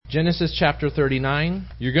Genesis chapter 39.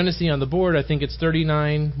 You're going to see on the board, I think it's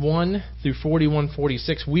 39:1 through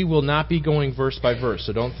 41:46. We will not be going verse by verse.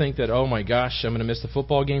 So don't think that, oh my gosh, I'm going to miss the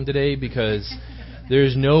football game today, because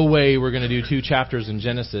there's no way we're going to do 2 chapters in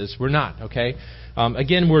Genesis. We're not, okay?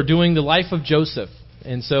 Again, we're doing the life of Joseph.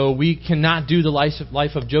 And so we cannot do the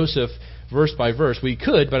life of Joseph verse by verse. We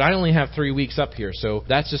could, but I only have 3 weeks up here, so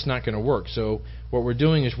that's just not going to work. So what we're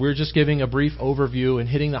doing is we're just giving a brief overview and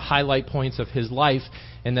hitting the highlight points of his life,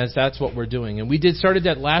 and that's what we're doing. And we started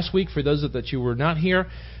that last week. For those that you were not here,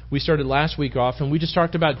 we started last week off, and we just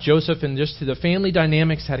talked about Joseph and just the family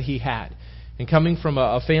dynamics that he had. And coming from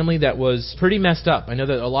a family that was pretty messed up. I know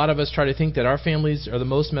that a lot of us try to think that our families are the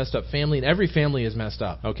most messed up family, and every family is messed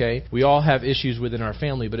up, okay? We all have issues within our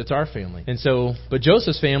family, but it's our family. But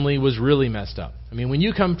Joseph's family was really messed up. I mean, when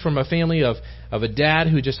you come from a family of a dad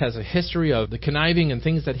who just has a history of the conniving and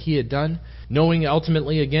things that he had done, knowing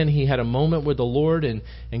ultimately, again, he had a moment with the Lord and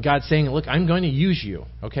God saying, look, I'm going to use you,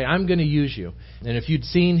 okay? I'm going to use you. And if you'd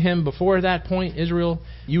seen him before that point, Israel,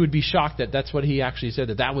 you would be shocked that that's what he actually said,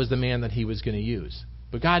 that was the man that he was going to use.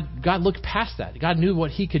 But God looked past that. God knew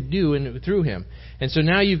what he could do through him. And so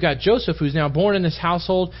now you've got Joseph, who's now born in this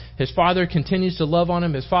household. His father continues to love on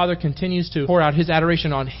him. His father continues to pour out his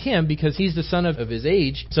adoration on him because he's the son of his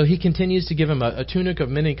age. So he continues to give him a tunic of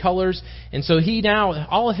many colors. And so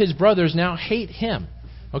all of his brothers now hate him.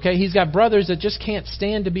 Okay, he's got brothers that just can't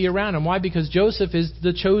stand to be around him. Why? Because Joseph is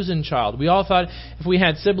the chosen child. We all thought, if we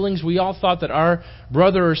had siblings, we all thought that our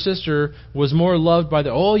brother or sister was more loved by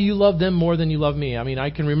you love them more than you love me. I mean,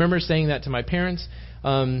 I can remember saying that to my parents,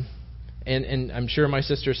 and I'm sure my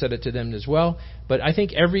sister said it to them as well. But I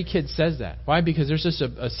think every kid says that. Why? Because there's just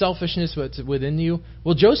a selfishness within you.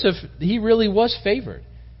 Well, Joseph, he really was favored.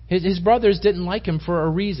 His brothers didn't like him for a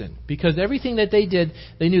reason. Because everything that they did,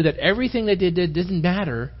 they knew that everything they did didn't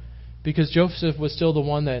matter, because Joseph was still the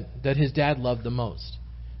one that his dad loved the most.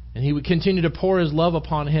 And he would continue to pour his love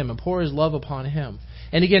upon him and pour his love upon him.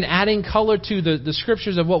 And again, adding color to the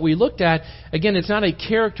scriptures of what we looked at, again, it's not a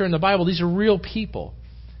character in the Bible. These are real people.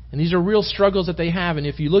 And these are real struggles that they have. And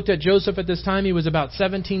if you looked at Joseph at this time, he was about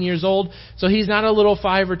 17 years old. So he's not a little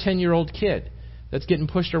 5 or 10-year-old kid that's getting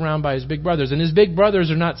pushed around by his big brothers. And his big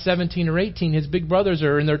brothers are not 17 or 18. His big brothers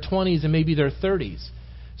are in their 20s and maybe their 30s.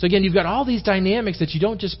 So again, you've got all these dynamics that you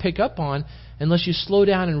don't just pick up on unless you slow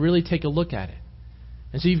down and really take a look at it.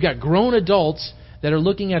 And so you've got grown adults that are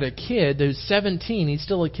looking at a kid who's 17. He's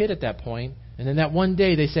still a kid at that point. And then that one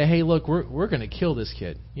day they say, hey, look, we're going to kill this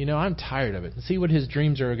kid. I'm tired of it. And see what his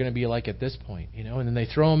dreams are going to be like at this point. And then they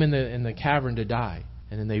throw him in the cavern to die.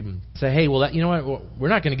 And then they say, hey, well, you know what? We're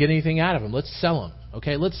not going to get anything out of him. Let's sell him.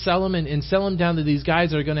 Okay, let's sell him and sell him down to these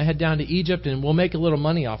guys that are going to head down to Egypt, and we'll make a little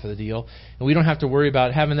money off of the deal. And we don't have to worry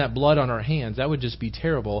about having that blood on our hands. That would just be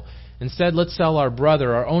terrible. Instead, let's sell our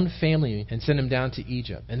brother, our own family, and send him down to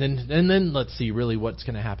Egypt. And then let's see really what's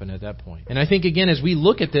going to happen at that point. And I think, again, as we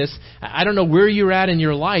look at this, I don't know where you're at in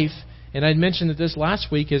your life. And I mentioned that this last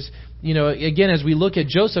week is, again, as we look at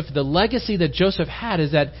Joseph, the legacy that Joseph had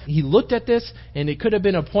is that he looked at this, and it could have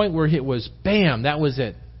been a point where it was, bam, that was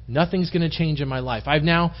it. Nothing's going to change in my life.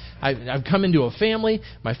 I've come into a family.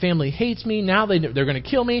 My family hates me. Now they're going to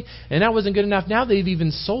kill me. And that wasn't good enough. Now they've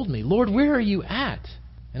even sold me. Lord, where are you at?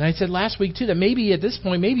 And I said last week, too, that maybe at this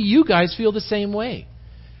point, maybe you guys feel the same way.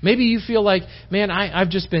 Maybe you feel like, man, I've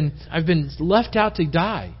been left out to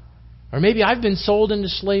die. Or maybe I've been sold into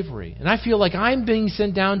slavery, and I feel like I'm being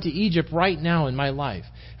sent down to Egypt right now in my life.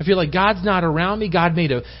 I feel like God's not around me. God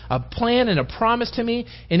made a plan and a promise to me,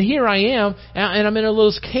 and here I am, and I'm in a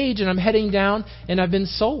little cage, and I'm heading down, and I've been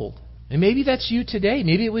sold. And maybe that's you today.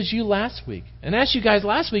 Maybe it was you last week. And I asked you guys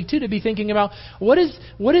last week, too, to be thinking about what is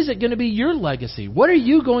it going to be your legacy? What are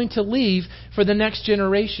you going to leave for the next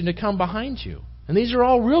generation to come behind you? And these are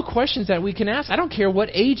all real questions that we can ask. I don't care what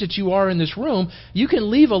age that you are in this room. You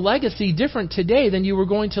can leave a legacy different today than you were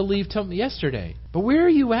going to leave yesterday. But where are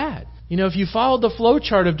you at? If you followed the flow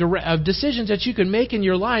chart of decisions that you can make in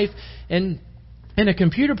your life, and in a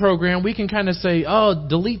computer program, we can kind of say, oh,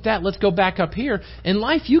 delete that, let's go back up here. In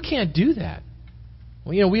life, you can't do that.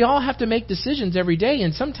 Well, we all have to make decisions every day,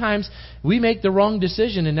 and sometimes we make the wrong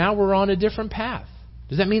decision, and now we're on a different path.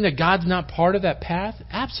 Does that mean that God's not part of that path?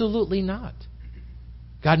 Absolutely not.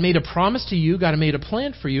 God made a promise to you. God made a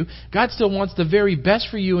plan for you. God still wants the very best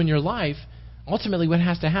for you in your life. Ultimately, what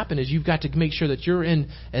has to happen is you've got to make sure that you're in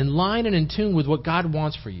line and in tune with what God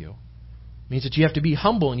wants for you. It means that you have to be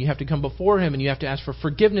humble, and you have to come before Him, and you have to ask for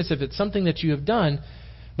forgiveness if it's something that you have done.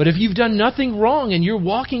 But if you've done nothing wrong and you're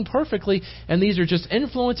walking perfectly, and these are just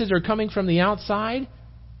influences that are coming from the outside,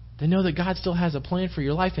 then know that God still has a plan for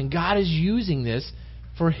your life, and God is using this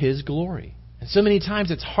for His glory. And so many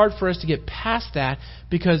times it's hard for us to get past that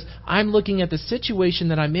because I'm looking at the situation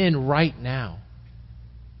that I'm in right now.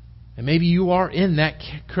 And maybe you are in that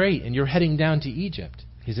crate and you're heading down to Egypt.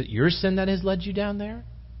 Is it your sin that has led you down there?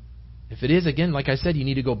 If it is, again, like I said, you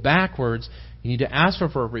need to go backwards. You need to ask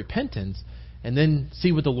for repentance and then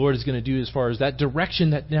see what the Lord is going to do as far as that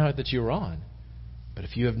direction that now that you're on. But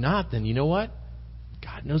if you have not, then you know what?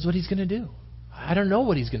 God knows what He's going to do. I don't know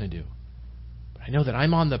what He's going to do. But I know that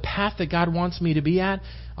I'm on the path that God wants me to be at.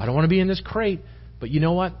 I don't want to be in this crate. But you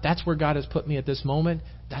know what? That's where God has put me at this moment.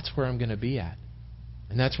 That's where I'm going to be at.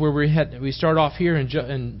 And that's where we start off here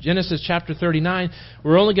in Genesis chapter 39.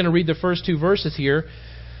 We're only going to read the first 2 verses here.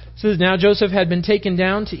 It says, "Now Joseph had been taken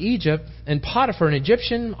down to Egypt, and Potiphar, an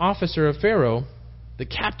Egyptian officer of Pharaoh, the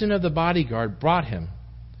captain of the bodyguard, brought him.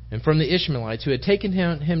 And from the Ishmaelites who had taken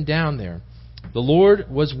him down there, the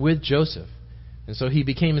Lord was with Joseph. And so he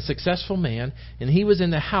became a successful man, and he was in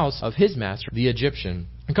the house of his master, the Egyptian."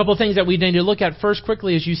 A couple of things that we need to look at first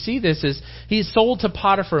quickly as you see this is he's sold to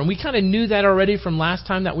Potiphar. And we kind of knew that already from last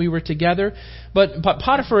time that we were together. But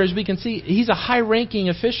Potiphar, as we can see, he's a high-ranking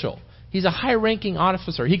official. He's a high-ranking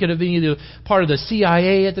officer. He could have been either part of the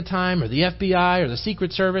CIA at the time or the FBI or the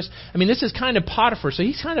Secret Service. I mean, this is kind of Potiphar. So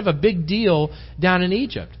he's kind of a big deal down in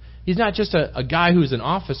Egypt. He's not just a guy who's an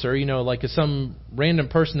officer, like some random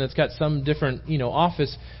person that's got some different,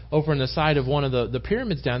 office over on the side of one of the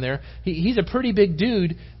pyramids down there. He's a pretty big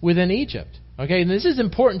dude within Egypt. Okay, and this is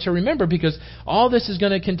important to remember because all this is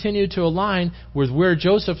going to continue to align with where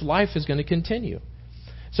Joseph's life is going to continue.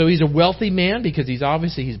 So he's a wealthy man because he's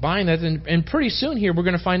buying that. And pretty soon here we're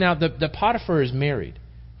going to find out that Potiphar is married.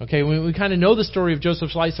 Okay, we kind of know the story of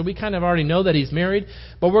Joseph's life, so we kind of already know that he's married.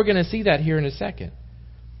 But we're going to see that here in a second.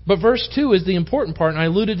 But verse 2 is the important part, and I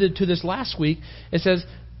alluded to this last week. It says,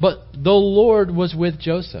 "But the Lord was with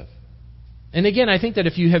Joseph." And again, I think that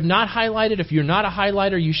if you have not highlighted, if you're not a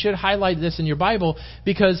highlighter, you should highlight this in your Bible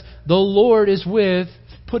because the Lord is with,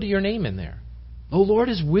 put your name in there. The Lord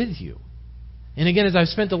is with you. And again, as I've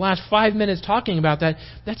spent the last 5 minutes talking about that,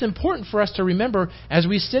 that's important for us to remember as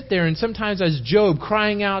we sit there and sometimes as Job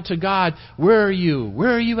crying out to God, "Where are you?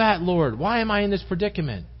 Where are you at, Lord? Why am I in this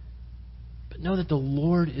predicament?" But know that the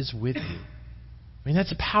Lord is with you. I mean,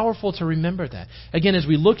 that's powerful to remember that. Again, as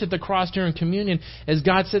we looked at the cross during communion, as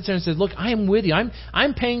God sits there and says, "Look, I am with you.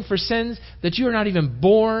 I'm paying for sins that you are not even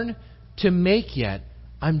born to make yet.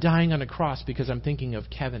 I'm dying on a cross because I'm thinking of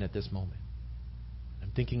Kevin at this moment.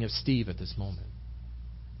 I'm thinking of Steve at this moment."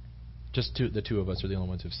 Just the two of us are the only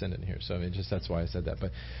ones who've sinned in here, so that's why I said that.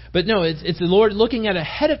 But no, it's the Lord looking at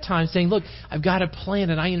ahead of time, saying, "Look, I've got a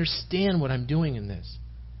plan, and I understand what I'm doing in this."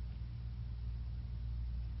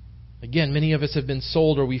 Again, many of us have been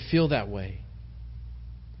sold, or we feel that way.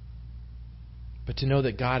 But to know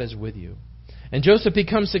that God is with you. And Joseph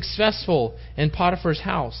becomes successful in Potiphar's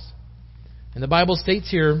house. And the Bible states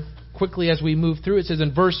here, quickly as we move through, it says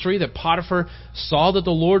in verse 3 that Potiphar saw that the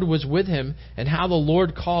Lord was with him and how the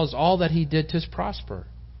Lord caused all that he did to prosper.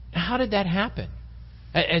 Now, how did that happen?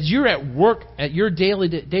 As you're at work, at your daily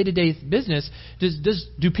day-to-day business,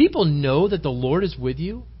 do people know that the Lord is with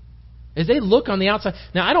you? As they look on the outside.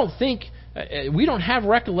 Now, I don't think, we don't have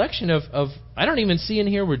recollection of, I don't even see in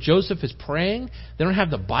here where Joseph is praying. They don't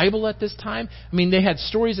have the Bible at this time. I mean, they had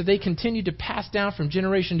stories that they continued to pass down from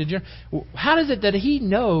generation to generation. How is it that he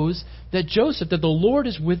knows that the Lord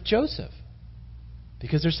is with Joseph?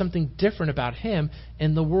 Because there's something different about him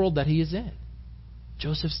in the world that he is in.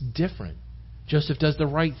 Joseph's different. Joseph does the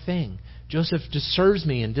right thing. Joseph just serves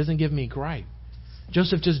me and doesn't give me gripe.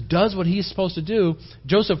 Joseph just does what he's supposed to do.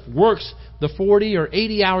 Joseph works the 40 or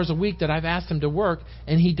 80 hours a week that I've asked him to work,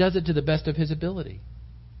 and he does it to the best of his ability.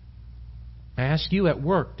 I ask you at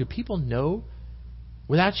work, do people know,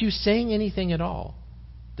 without you saying anything at all,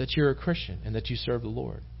 that you're a Christian and that you serve the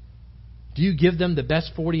Lord? Do you give them the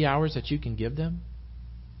best 40 hours that you can give them?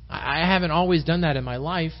 I haven't always done that in my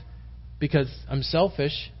life because I'm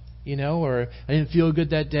selfish, or I didn't feel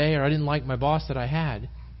good that day, or I didn't like my boss that I had.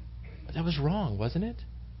 That was wrong, wasn't it?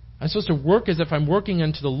 I'm supposed to work as if I'm working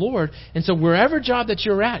unto the Lord. And so wherever job that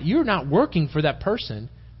you're at, you're not working for that person.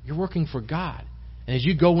 You're working for God. And as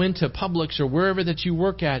you go into Publix or wherever that you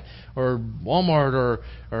work at, or Walmart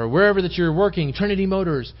or wherever that you're working, Trinity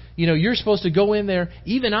Motors, you're supposed to go in there.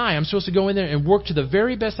 Even I'm supposed to go in there and work to the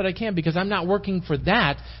very best that I can because I'm not working for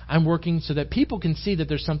that. I'm working so that people can see that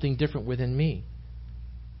there's something different within me.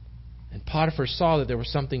 And Potiphar saw that there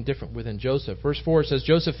was something different within Joseph. Verse 4 says,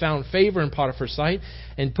 Joseph found favor in Potiphar's sight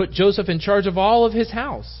and put Joseph in charge of all of his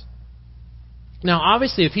house. Now,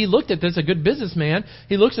 obviously, if he looked at this, a good businessman,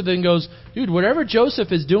 he looks at it and goes, "Dude, whatever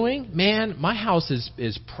Joseph is doing, man, my house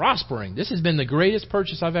is prospering. This has been the greatest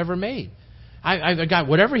purchase I've ever made." I got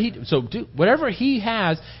whatever whatever he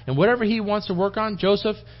has and whatever he wants to work on,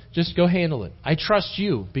 Joseph, just go handle it. I trust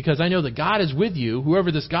you because I know that God is with you,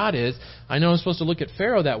 whoever this God is. I know I'm supposed to look at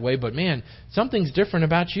Pharaoh that way, but man, something's different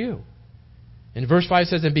about you. And verse 5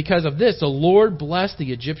 says, and because of this, the Lord blessed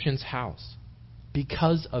the Egyptian's house.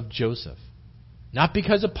 Because of Joseph. Not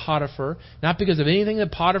because of Potiphar, not because of anything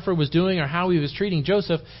that Potiphar was doing or how he was treating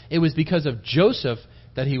Joseph. It was because of Joseph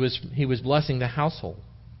that he was blessing the household.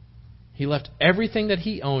 He left everything that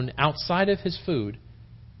he owned outside of his food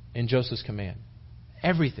in Joseph's command.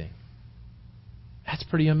 Everything. That's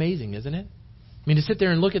pretty amazing, isn't it? I mean, to sit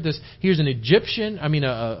there and look at this, here's an Egyptian,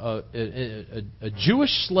 a Jewish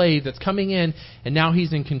slave that's coming in, and now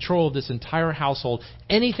he's in control of this entire household.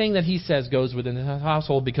 Anything that he says goes within the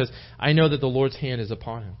household because I know that the Lord's hand is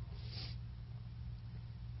upon him.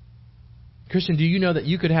 Christian, do you know that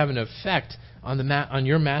you could have an effect on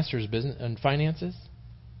your master's business and finances?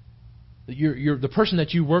 The person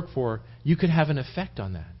that you work for, you could have an effect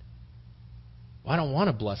on that. Well, I don't want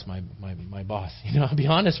to bless my boss. I'll be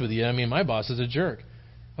honest with you. I mean, my boss is a jerk.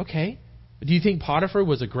 Okay. But do you think Potiphar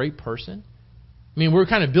was a great person? I mean, we're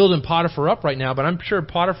kind of building Potiphar up right now, but I'm sure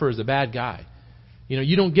Potiphar is a bad guy.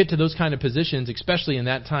 You don't get to those kind of positions, especially in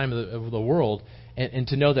that time of the world, and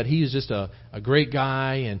to know that he is just a great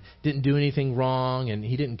guy and didn't do anything wrong and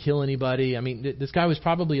he didn't kill anybody. I mean, this guy was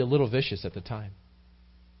probably a little vicious at the time.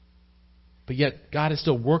 But yet, God is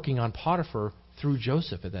still working on Potiphar through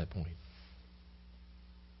Joseph at that point.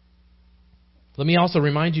 Let me also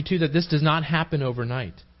remind you, too, that this does not happen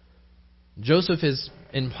overnight. Joseph is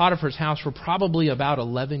in Potiphar's house for probably about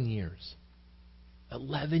 11 years.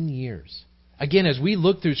 11 years. Again, as we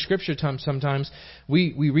look through Scripture sometimes,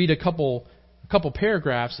 we read a couple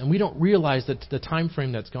paragraphs and we don't realize that the time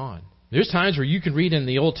frame that's gone. There's times where you can read in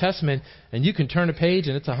the Old Testament and you can turn a page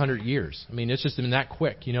and it's 100 years. I mean, it's just been that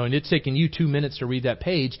quick, and it's taken you 2 minutes to read that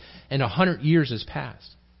page and 100 years has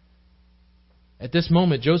passed. At this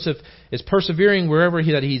moment, Joseph is persevering wherever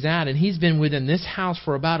that he's at, and he's been within this house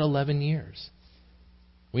for about 11 years.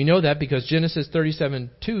 We know that because Genesis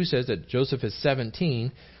 37:2 says that Joseph is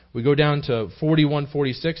 17. We go down to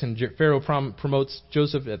 41:46, and Pharaoh promotes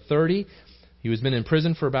Joseph at 30. He was been in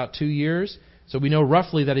prison for about 2 years. So we know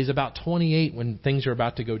roughly that he's about 28 when things are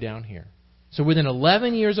about to go down here. So within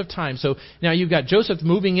 11 years of time. So now you've got Joseph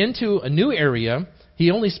moving into a new area.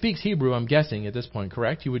 He only speaks Hebrew, I'm guessing, at this point,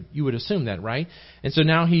 correct? You would assume that, right? And so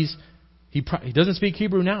now he doesn't speak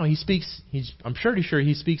Hebrew now. I'm pretty sure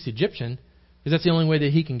he speaks Egyptian because that's the only way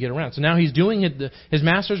that he can get around. So now he's doing his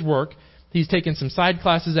master's work. He's taken some side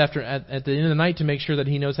classes at the end of the night to make sure that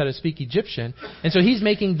he knows how to speak Egyptian. And so he's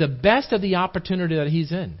making the best of the opportunity that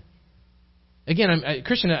he's in. Again,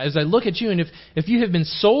 Christian, as I look at you, and if you have been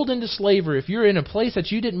sold into slavery, if you're in a place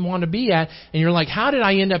that you didn't want to be at, and you're like, how did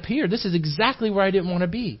I end up here? This is exactly where I didn't want to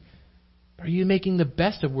be. Are you making the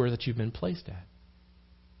best of where that you've been placed at?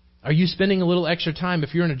 Are you spending a little extra time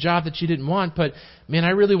if you're in a job that you didn't want, but, man, I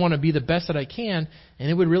really want to be the best that I can, and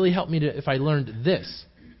it would really help me if I learned this.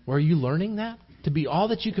 Well, are you learning that? To be all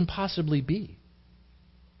that you can possibly be.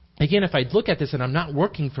 Again, if I look at this and I'm not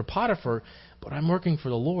working for Potiphar, but I'm working for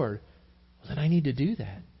the Lord, well, then I need to do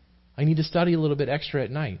that. I need to study a little bit extra at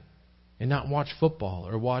night and not watch football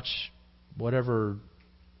or watch what is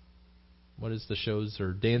the shows,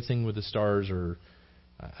 or Dancing with the Stars, or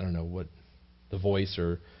I don't know what, The Voice,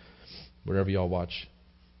 or whatever y'all watch.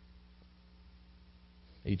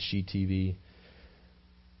 HGTV.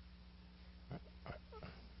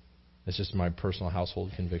 That's just my personal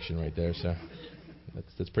household conviction right there. So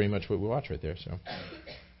that's pretty much what we watch right there. So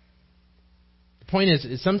the point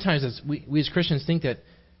is sometimes we as Christians think that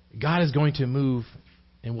God is going to move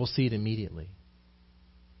and we'll see it immediately.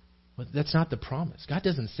 But that's not the promise. God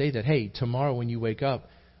doesn't say that, hey, tomorrow when you wake up,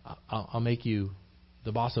 I'll make you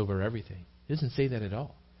the boss over everything. He doesn't say that at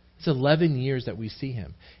all. It's 11 years that we see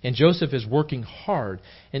him. And Joseph is working hard.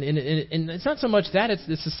 And it's not so much that, it's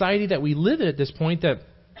the society that we live in at this point, that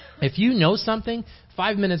if you know something,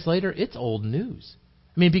 5 minutes later, it's old news.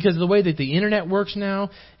 I mean, because of the way that the internet works now,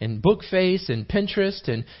 and Bookface, and Pinterest,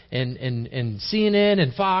 and CNN,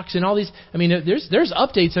 and Fox, and all these. I mean, there's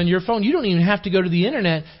updates on your phone. You don't even have to go to the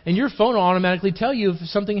internet, and your phone will automatically tell you if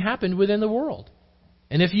something happened within the world.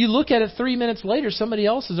 And if you look at it 3 minutes later, somebody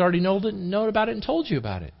else has already known about it and told you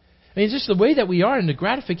about it. I mean, it's just the way that we are, and the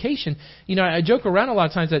gratification. I joke around a lot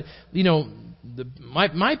of times that,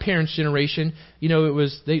 my parents' generation, it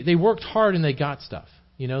was they worked hard and they got stuff.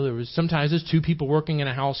 There was sometimes there's two people working in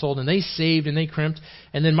a household, and they saved and they crimped.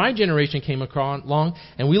 And then my generation came along,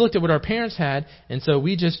 and we looked at what our parents had, and so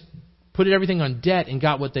we just put everything on debt and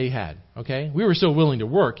got what they had. Okay, we were still willing to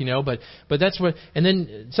work, but that's what. And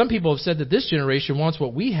then some people have said that this generation wants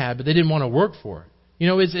what we had, but they didn't want to work for it.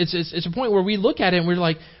 It's a point where we look at it and we're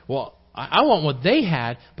like, well, I want what they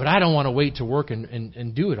had, but I don't want to wait to work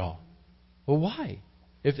and do it all. Well, why?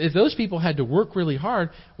 If those people had to work really hard,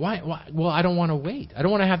 why? Well, I don't want to wait. I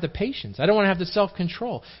don't want to have the patience. I don't want to have the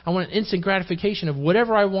self-control. I want an instant gratification of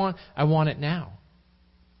whatever I want it now.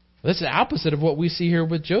 That's the opposite of what we see here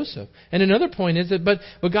with Joseph. And another point is that,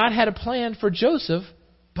 but God had a plan for Joseph,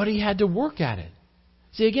 but he had to work at it.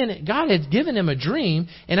 See, again, God had given him a dream,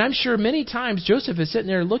 and I'm sure many times Joseph is sitting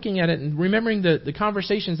there looking at it and remembering the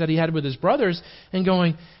conversations that he had with his brothers and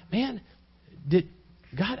going, man,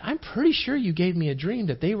 God, I'm pretty sure you gave me a dream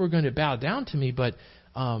that they were going to bow down to me, but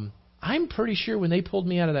I'm pretty sure when they pulled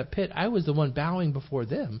me out of that pit, I was the one bowing before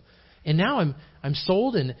them. And now I'm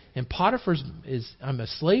sold, and Potiphar's I'm a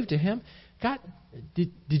slave to him. God,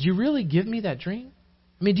 did you really give me that dream?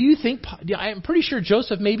 I mean, do you think? I'm pretty sure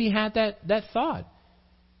Joseph maybe had that thought.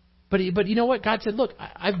 But you know what? God said, look,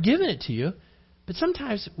 I've given it to you, but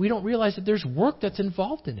sometimes we don't realize that there's work that's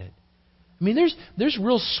involved in it. I mean, there's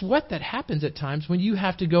real sweat that happens at times when you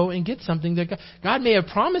have to go and get something that God may have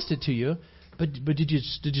promised it to you, but did you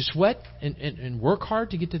sweat and work hard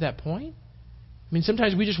to get to that point? I mean,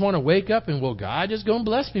 sometimes we just want to wake up and, well, God, just go and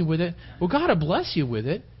bless me with it. Well, God will bless you with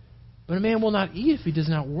it, but a man will not eat if he does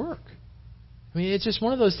not work. I mean, it's just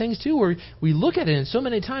one of those things, too, where we look at it, and so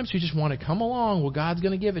many times we just want to come along. Well, God's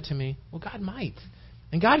going to give it to me. Well, God might.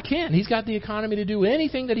 And God can. He's got the economy to do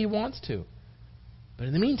anything that he wants to. But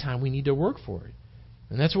in the meantime, we need to work for it.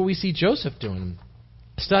 And that's what we see Joseph doing,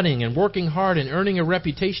 studying and working hard and earning a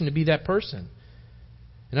reputation to be that person.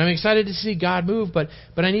 And I'm excited to see God move, but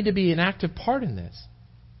I need to be an active part in this.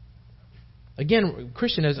 Again,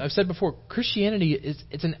 Christian, as I've said before, Christianity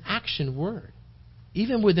it's an action word.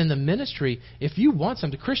 Even within the ministry, if you want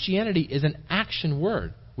something, Christianity is an action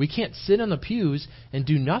word. We can't sit on the pews and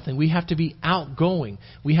do nothing. We have to be outgoing.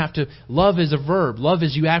 We have to, love is a verb. Love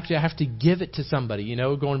is you actually have to give it to somebody,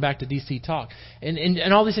 going back to DC Talk.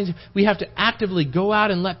 And all these things, we have to actively go out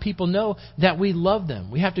and let people know that we love them.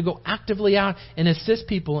 We have to go actively out and assist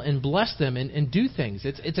people and bless them and do things.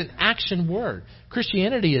 It's an action word.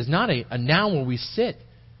 Christianity is not a noun where we sit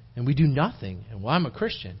and we do nothing. And, well, I'm a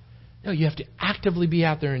Christian. No, you have to actively be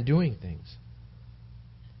out there and doing things.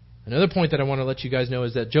 Another point that I want to let you guys know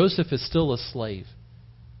is that Joseph is still a slave.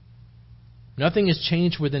 Nothing has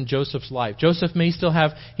changed within Joseph's life. Joseph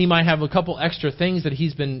might have a couple extra things that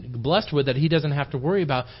he's been blessed with that he doesn't have to worry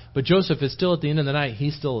about, but Joseph is still, at the end of the night,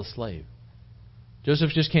 he's still a slave.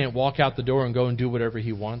 Joseph just can't walk out the door and go and do whatever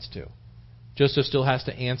he wants to. Joseph still has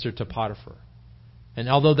to answer to Potiphar. And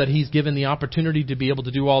although that he's given the opportunity to be able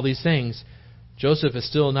to do all these things, Joseph is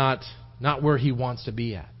still not where he wants to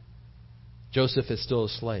be at. Joseph is still a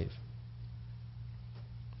slave.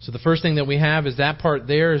 So the first thing that we have is that part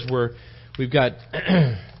there is where we've got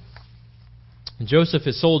Joseph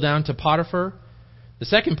is sold down to Potiphar. The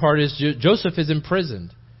second part is Joseph is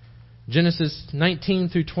imprisoned. Genesis 19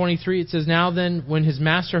 through 23, it says, now then, when his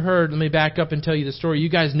master heard, let me back up and tell you the story. You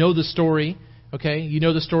guys know the story, okay? You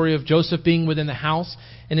know the story of Joseph being within the house.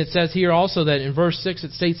 And it says here also that in verse 6,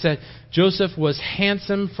 it states that Joseph was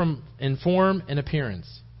handsome in form and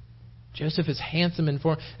appearance. Joseph is handsome in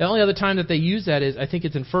form. The only other time that they use that is, I think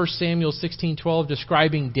it's in 1 Samuel 16:12,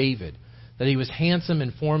 describing David, that he was handsome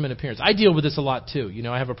in form and appearance. I deal with this a lot too.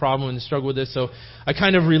 I have a problem and struggle with this, so I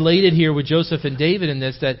kind of related here with Joseph and David in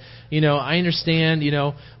this that, I understand,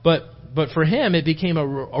 but for him it became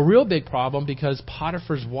a real big problem because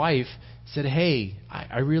Potiphar's wife said, hey,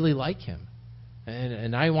 I really like him.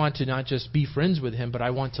 And I want to not just be friends with him, but I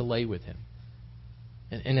want to lay with him.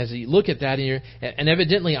 And as you look at that, and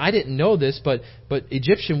evidently I didn't know this, but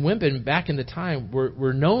Egyptian women back in the time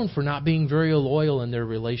were known for not being very loyal in their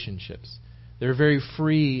relationships. They're very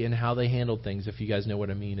free in how they handled things, if you guys know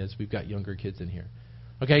what I mean, as we've got younger kids in here.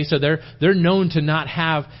 Okay, so they're known to not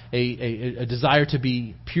have a desire to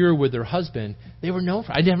be pure with their husband. They were known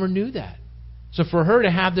for. I never knew that. So for her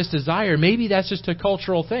to have this desire, maybe that's just a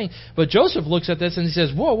cultural thing. But Joseph looks at this and he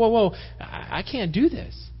says, whoa, I can't do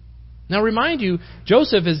this. Now remind you,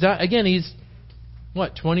 Joseph is, again, he's,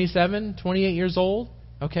 27, 28 years old?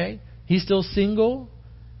 Okay? He's still single?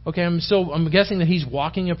 Okay, I'm guessing that he's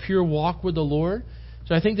walking a pure walk with the Lord.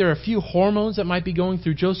 So I think there are a few hormones that might be going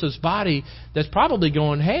through Joseph's body that's probably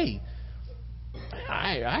going, hey,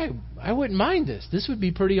 I wouldn't mind this. This would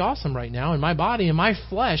be pretty awesome right now. And my body and my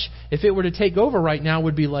flesh, if it were to take over right now,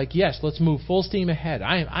 would be like, yes, let's move full steam ahead.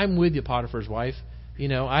 I'm with you, Potiphar's wife.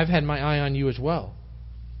 I've had my eye on you as well.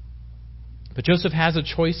 But Joseph has a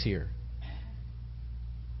choice here.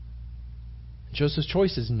 Joseph's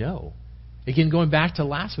choice is no. Again, going back to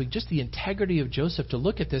last week, just the integrity of Joseph to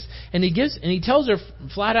look at this. And he tells her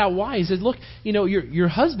flat out why. He says, look, your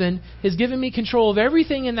husband has given me control of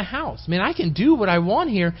everything in the house. Man, I can do what I want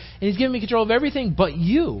here, and he's given me control of everything but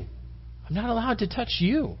you. I'm not allowed to touch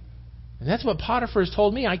you. And that's what Potiphar has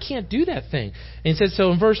told me. I can't do that thing. And he says,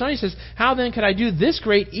 so in verse 9, he says, how then could I do this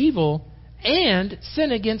great evil and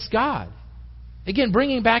sin against God? Again,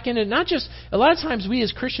 bringing back into not just, a lot of times we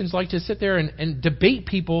as Christians like to sit there and debate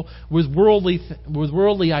people with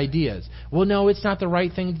worldly ideas. Well, no, it's not the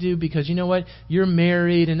right thing to do because you know what? You're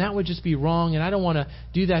married and that would just be wrong and I don't want to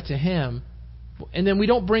do that to him. And then we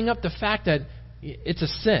don't bring up the fact that it's a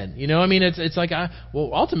sin. It's like,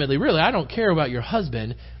 ultimately, really, I don't care about your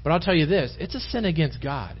husband, but I'll tell you this, it's a sin against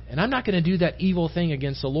God. And I'm not going to do that evil thing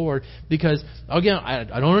against the Lord because, again, I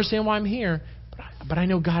don't understand why I'm here, but I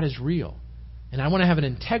know God is real. And I want to have an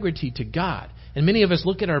integrity to God. And many of us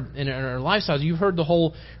look at our lifestyles. You've heard the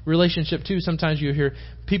whole relationship too. Sometimes you hear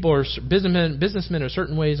people are businessmen are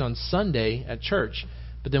certain ways on Sunday at church,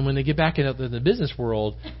 but then when they get back into the business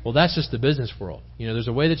world, well, that's just the business world. There's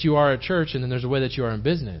a way that you are at church, and then there's a way that you are in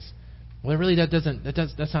business. Well, really,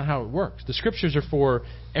 that's not how it works. The Scriptures are for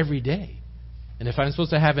every day. And if I'm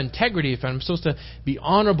supposed to have integrity, if I'm supposed to be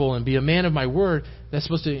honorable and be a man of my word, that's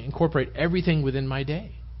supposed to incorporate everything within my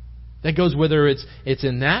day. That goes whether it's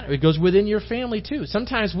in that, or it goes within your family too.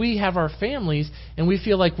 Sometimes we have our families and we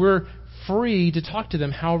feel like we're free to talk to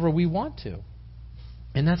them however we want to.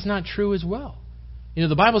 And that's not true as well.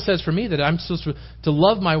 The Bible says for me that I'm supposed to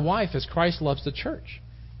love my wife as Christ loves the church.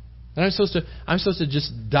 And I'm supposed to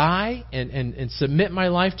just die and submit my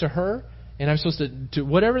life to her, and I'm supposed to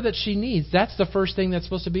whatever that she needs, that's the first thing that's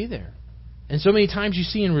supposed to be there. And so many times you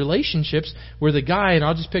see in relationships where the guy, and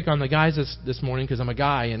I'll just pick on the guys this morning because I'm a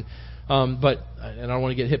guy, and I don't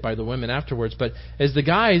want to get hit by the women afterwards. But as the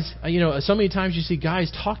guys, so many times you see guys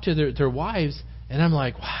talk to their wives, and I'm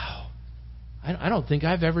like, wow, I don't think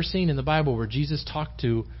I've ever seen in the Bible where Jesus talked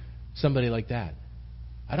to somebody like that.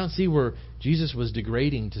 I don't see where Jesus was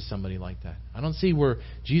degrading to somebody like that. I don't see where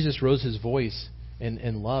Jesus rose his voice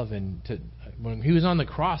in love. And when he was on the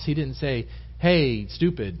cross, he didn't say, hey,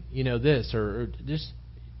 stupid, this, or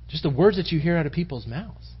just the words that you hear out of people's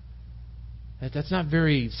mouths. That's not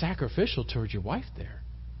very sacrificial towards your wife there.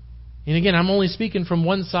 And again, I'm only speaking from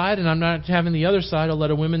one side, and I'm not having the other side. I'll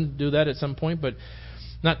let a woman do that at some point, but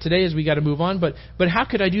not today, as we got to move on. But how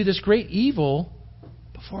could I do this great evil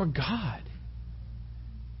before God?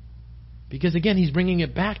 Because again, he's bringing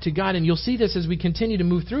it back to God, and you'll see this as we continue to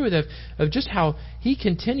move through it of just how he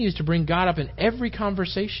continues to bring God up in every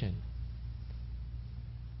conversation.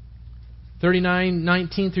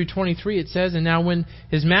 39:19 through 23, it says, and now when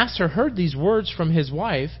his master heard these words from his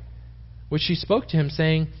wife, which she spoke to him,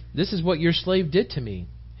 saying, this is what your slave did to me,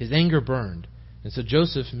 his anger burned. And so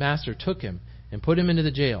Joseph's master took him and put him into the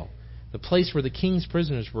jail, the place where the king's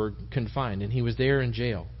prisoners were confined, and he was there in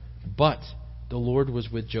jail. But the Lord was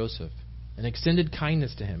with Joseph, and extended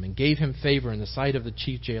kindness to him, and gave him favor in the sight of the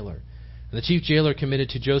chief jailer. And the chief jailer committed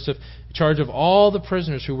to Joseph charge of all the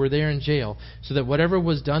prisoners who were there in jail, so that whatever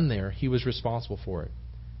was done there, he was responsible for it.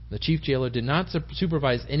 The chief jailer did not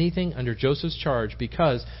supervise anything under Joseph's charge,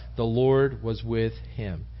 because the Lord was with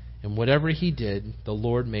him. And whatever he did, the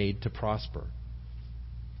Lord made to prosper.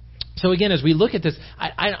 So again, as we look at this,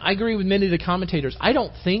 I agree with many of the commentators. I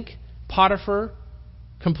don't think Potiphar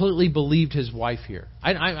completely believed his wife here.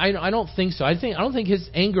 I don't think so. I don't think his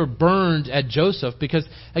anger burned at Joseph, because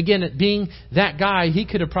again, being that guy, he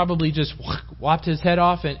could have probably just whopped his head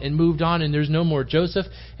off and moved on, and there's no more Joseph,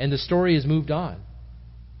 and the story has moved on.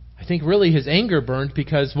 I think really his anger burned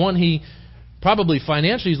because, one, he probably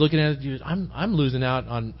financially is looking at it, I'm losing out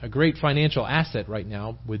on a great financial asset right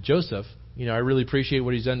now with Joseph. I really appreciate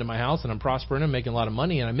what he's done to my house, and I'm prospering and making a lot of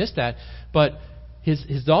money, and I miss that. But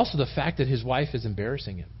his also the fact that his wife is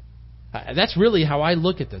embarrassing him. That's really how I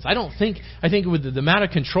look at this. I think with the amount of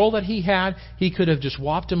control that he had, he could have just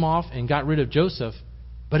whopped him off and got rid of Joseph.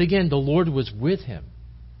 But again, the Lord was with him.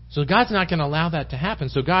 So God's not going to allow that to happen.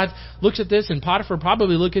 So God looks at this, and Potiphar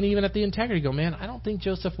probably looking even at the integrity, go, man, I don't think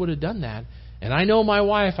Joseph would have done that. And I know my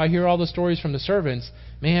wife, I hear all the stories from the servants,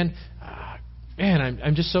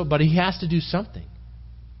 I'm just so, but he has to do something.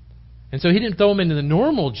 And so he didn't throw him into the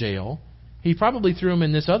normal jail. He probably threw him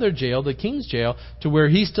in this other jail, the king's jail, to where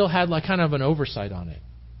he still had like kind of an oversight on it.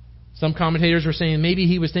 Some commentators were saying maybe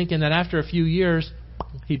he was thinking that after a few years,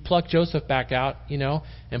 he'd pluck Joseph back out,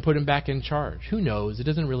 and put him back in charge. Who knows? It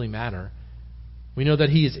doesn't really matter. We know that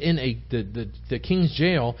he is in the king's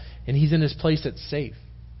jail, and he's in his place that's safe.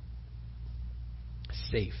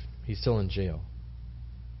 Safe. He's still in jail.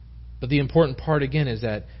 But the important part again is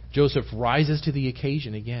that Joseph rises to the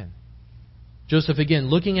occasion again. Joseph, again,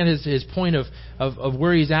 looking at his point of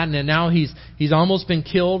where he's at, and now he's almost been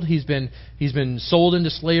killed. He's been sold into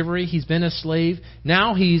slavery. He's been a slave.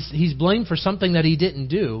 Now he's blamed for something that he didn't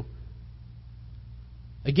do.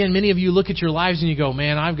 Again, many of you look at your lives and you go,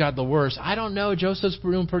 man, I've got the worst. I don't know. Joseph's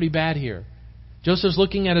doing pretty bad here. Joseph's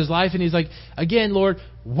looking at his life and he's like, again, Lord,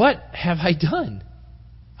 what have I done?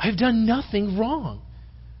 I've done nothing wrong.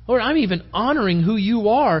 Lord, I'm even honoring who you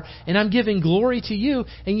are, and I'm giving glory to you,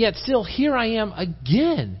 and yet still here I am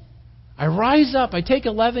again. I rise up, I take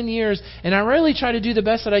 11 years, and I really try to do the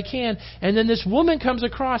best that I can, and then this woman comes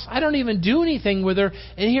across. I don't even do anything with her,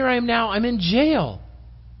 and here I am now. I'm in jail.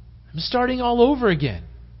 I'm starting all over again.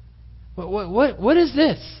 What is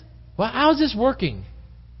this? Well, how's this working?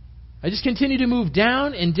 I just continue to move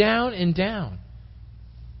down and down and down.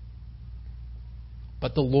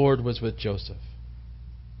 But the Lord was with Joseph.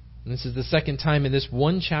 And this is the second time in this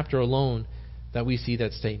one chapter alone that we see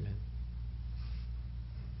that statement.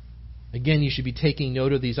 Again, you should be taking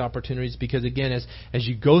note of these opportunities because, again, as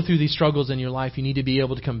you go through these struggles in your life, you need to be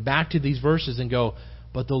able to come back to these verses and go,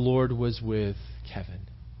 but the Lord was with Kevin.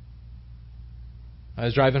 I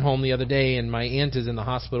was driving home the other day, and my aunt is in the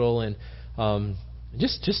hospital, and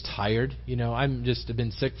just tired. I'm just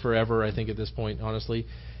been sick forever, I think, at this point, honestly.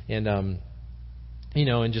 And,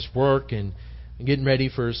 and just work and getting ready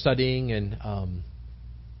for studying, and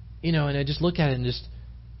and I just look at it and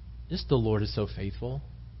just the Lord is so faithful.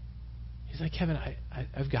 He's like, Kevin,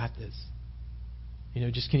 I've got this.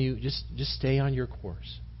 Can you just stay on your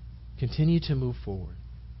course, continue to move forward,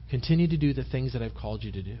 continue to do the things that I've called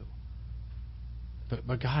you to do.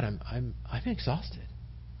 But God, I'm exhausted.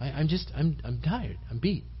 I'm tired. I'm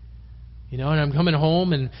beat. And I'm coming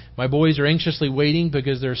home, and my boys are anxiously waiting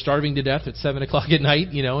because they're starving to death at 7:00 at night.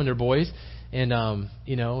 And they're boys. And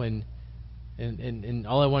and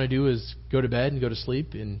all I want to do is go to bed and go to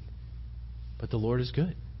sleep. But the Lord is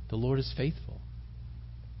good. The Lord is faithful.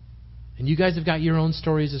 And you guys have got your own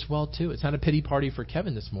stories as well too. It's not a pity party for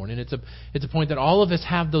Kevin this morning. It's a point that all of us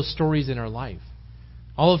have those stories in our life.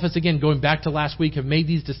 All of us, again, going back to last week, have made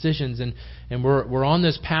these decisions, and we're on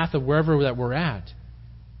this path of wherever that we're at.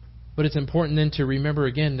 But it's important then to remember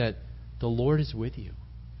again that the Lord is with you.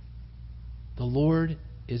 The Lord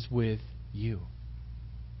is with you.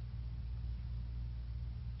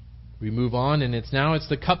 We move on, and it's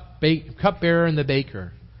the cupbearer and the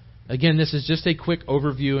baker. Again, this is just a quick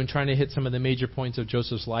overview and trying to hit some of the major points of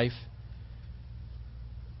Joseph's life.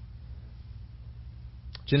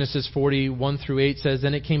 Genesis 40:1-8 says,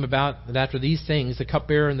 Then it came about that after these things, the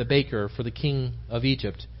cupbearer and the baker for the king of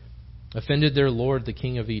Egypt offended their lord, the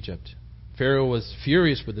king of Egypt. Pharaoh was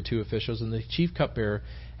furious with the two officials and the chief cupbearer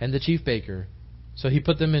and the chief baker. So he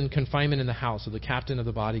put them in confinement in the house of the captain of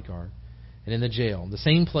the bodyguard and in the jail, the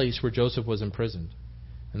same place where Joseph was imprisoned.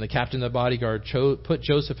 And the captain of the bodyguard put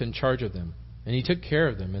Joseph in charge of them, and he took care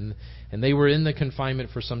of them, and they were in the confinement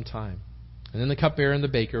for some time. And then the cupbearer and the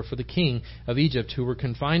baker for the king of Egypt, who were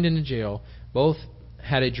confined in the jail, both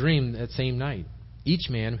had a dream that same night. Each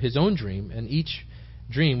man his own dream, and each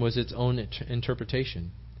dream was its own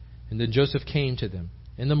interpretation. And then Joseph came to them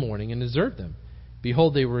in the morning and observed them.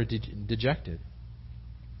 Behold, they were dejected.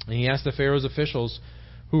 And he asked the Pharaoh's officials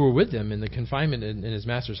who were with them in the confinement in his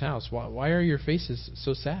master's house, Why are your faces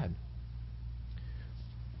so sad?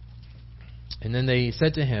 And then they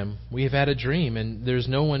said to him, We have had a dream, and there's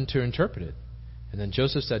no one to interpret it. And then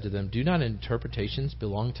Joseph said to them, Do not interpretations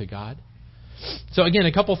belong to God? So again,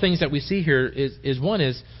 a couple things that we see here is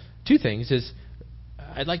two things.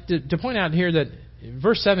 I'd like to point out here that in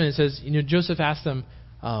verse 7 it says, Joseph asked them,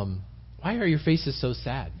 Why are your faces so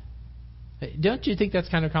sad? Don't you think that's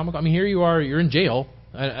kind of comical? I mean, here you are, you're in jail.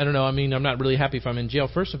 I don't know. I mean, I'm not really happy if I'm in jail,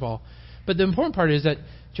 first of all. But the important part is that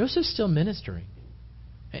Joseph's still ministering.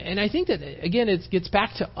 And I think that, again, it gets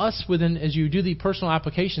back to us as you do the personal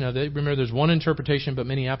application of it. Remember, there's one interpretation but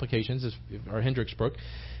many applications, as our Hendricks book,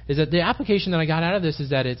 is that the application that I got out of this is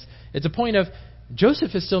that it's a point of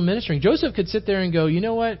Joseph is still ministering. Joseph could sit there and go, you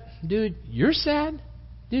know what, dude, you're sad?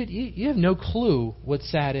 Dude, you have no clue what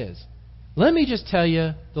sad is. Let me just tell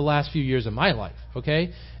you the last few years of my life,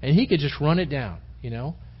 okay? And he could just run it down,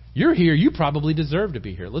 You're here, you probably deserve to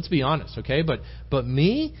be here. Let's be honest, okay? But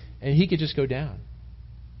me, and he could just go down.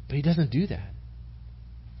 But he doesn't do that.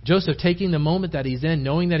 Joseph, taking the moment that he's in,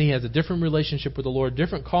 knowing that he has a different relationship with the Lord,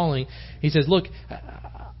 different calling, he says, look,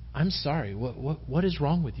 I'm sorry. What is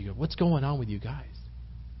wrong with you? What's going on with you guys?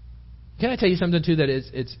 Can I tell you something, too, that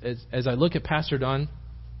it's as I look at Pastor Don,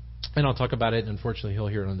 and I'll talk about it, unfortunately he'll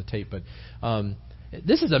hear it on the tape, but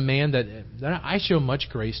this is a man that I show much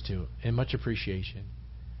grace to and much appreciation.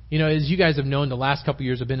 As you guys have known, the last couple of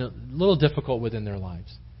years have been a little difficult within their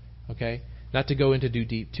lives. Okay? Not to go into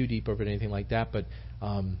too deep over anything like that, but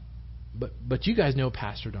you guys know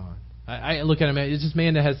Pastor Don. I look at him, it's this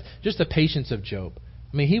man that has just the patience of Job.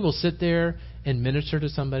 I mean, he will sit there and minister to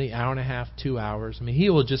somebody hour and a half, 2 hours. I mean, he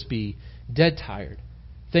will just be dead tired.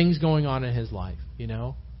 Things going on in his life,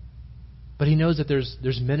 But he knows that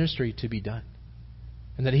there's ministry to be done.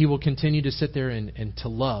 And that he will continue to sit there and to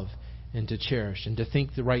love and to cherish and to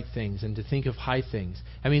think the right things and to think of high things.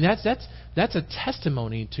 I mean, that's a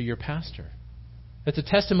testimony to your pastor. That's a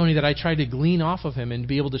testimony that I try to glean off of him and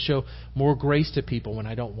be able to show more grace to people when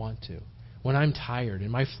I don't want to. When I'm tired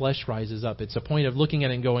and my flesh rises up, it's a point of looking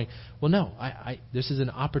at it and going, well, no, this is an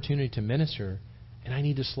opportunity to minister, and I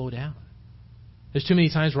need to slow down. There's too many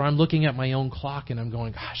times where I'm looking at my own clock and I'm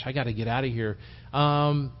going, gosh, I got to get out of here.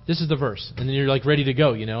 This is the verse. And then you're like ready to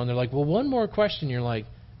go, And they're like, well, one more question. You're like,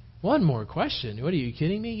 one more question? What, are you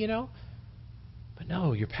kidding me, But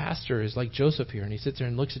no, your pastor is like Joseph here, and he sits there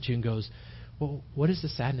and looks at you and goes, well, what is the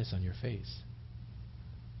sadness on your face?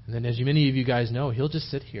 And then as many of you guys know, he'll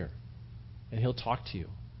just sit here and he'll talk to you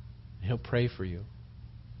and he'll pray for you.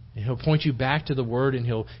 And he'll point you back to the Word, and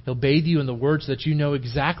he'll bathe you in the words that you know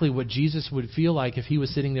exactly what Jesus would feel like if he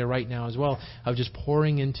was sitting there right now as well, of just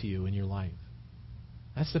pouring into you in your life.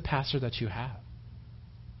 That's the pastor that you have.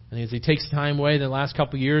 And as he takes time away the last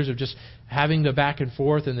couple of years of just having the back and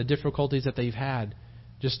forth and the difficulties that they've had,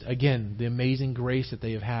 just, again, the amazing grace that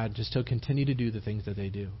they have had just to continue to do the things that they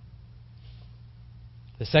do.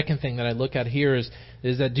 The second thing that I look at here is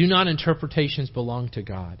that do not interpretations belong to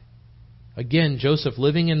God. Again, Joseph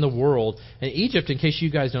living in the world. And Egypt, in case you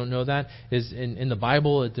guys don't know that, is in the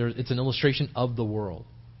Bible, it's an illustration of the world.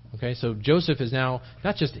 Okay, so Joseph is now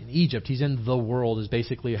not just in Egypt, he's in the world is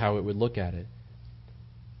basically how it would look at it.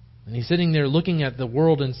 And he's sitting there looking at the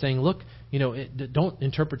world and saying, look, don't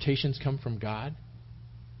interpretations come from God?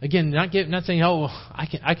 Again, not saying, oh, well,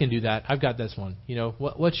 I can do that. I've got this one.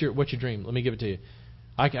 What's your dream? Let me give it to you.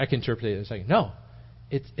 I can interpret it in a second. No,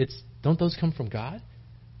 it's don't those come from God?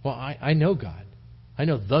 Well, I know God. I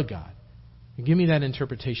know the God. Give me that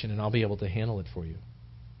interpretation, and I'll be able to handle it for you.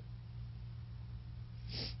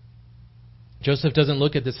 Joseph doesn't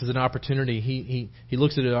look at this as an opportunity. He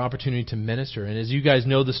looks at it as an opportunity to minister. And as you guys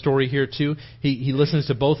know the story here too, he listens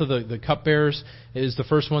to both of the cupbearers. Is the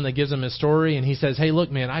first one that gives him his story, and he says, hey, look,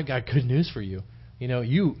 man, I've got good news for you.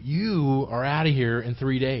 You are out of here in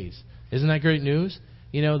 3 days. Isn't that great news?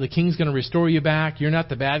 The king's going to restore you back. You're not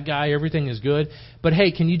the bad guy. Everything is good. But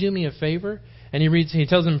hey, can you do me a favor? And he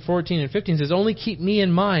tells them 14 and 15, says, only keep me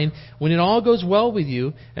in mind when it all goes well with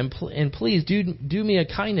you, and please do me a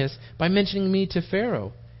kindness by mentioning me to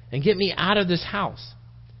Pharaoh, and get me out of this house.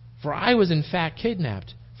 For I was in fact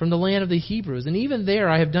kidnapped from the land of the Hebrews, and even there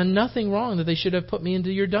I have done nothing wrong that they should have put me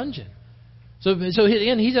into your dungeon. So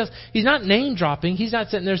again, he's not name dropping. He's not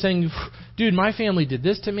sitting there saying, dude, my family did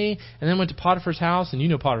this to me and then went to Potiphar's house, and you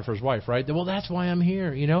know Potiphar's wife, right? Well, that's why I'm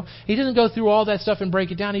here, He doesn't go through all that stuff and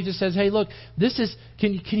break it down. He just says, hey, look,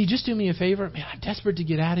 can you just do me a favor? Man, I'm desperate to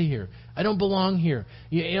get out of here. I don't belong here.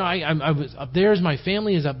 I was up there. My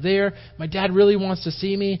family is up there. My dad really wants to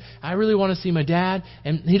see me. I really want to see my dad.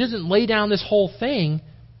 And he doesn't lay down this whole thing.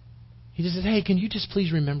 He just says, hey, can you just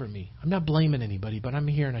please remember me? I'm not blaming anybody, but I'm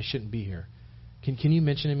here and I shouldn't be here. Can you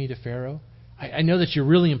mention me to Pharaoh? I know that you're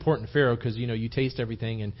really important to Pharaoh because, you taste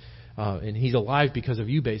everything and he's alive because of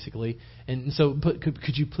you, basically. And so, but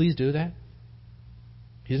could you please do that?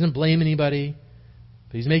 He doesn't blame anybody,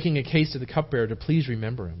 but he's making a case to the cupbearer to please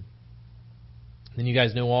remember him. Then you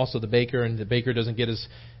guys know also the baker, and the baker doesn't get as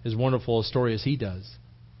wonderful a story as he does.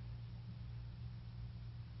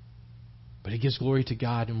 But he gives glory to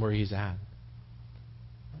God and where he's at.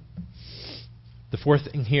 The fourth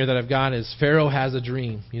thing here that I've got is Pharaoh has a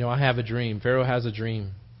dream. I have a dream. Pharaoh has a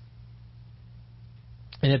dream.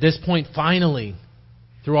 And at this point, finally,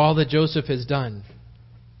 through all that Joseph has done,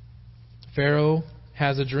 Pharaoh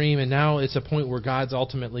has a dream, and now it's a point where God's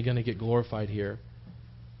ultimately going to get glorified here.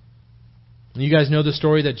 And you guys know the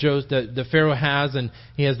story that Pharaoh has, and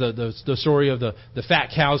he has the story of the fat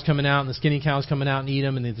cows coming out and the skinny cows coming out and eat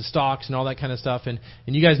them, and the stalks and all that kind of stuff. And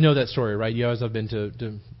you guys know that story, right? You guys have been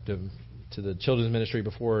to the children's ministry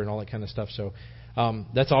before and all that kind of stuff. So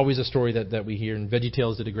that's always a story that we hear. And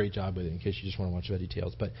VeggieTales did a great job with it, in case you just want to watch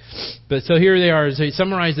VeggieTales. But so here they are as they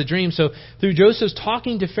summarize the dream. So through Joseph's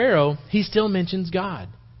talking to Pharaoh, he still mentions God.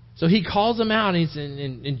 So he calls him out,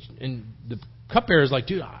 and the cupbearer is like,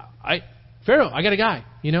 dude, Pharaoh, I got a guy.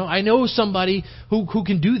 I know somebody who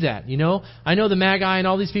can do that. I know the Magi and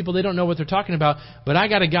all these people, they don't know what they're talking about, but I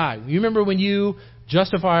got a guy. You remember when you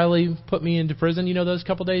justifiably put me into prison. You know those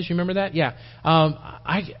couple days? You remember that? Yeah.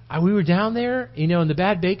 We were down there, and the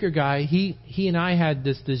bad baker guy, he and I had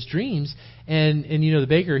this dreams, and the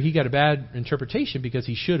baker, he got a bad interpretation because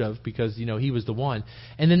he should have, because he was the one.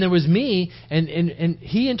 And then there was me, and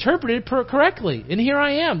he interpreted correctly. And here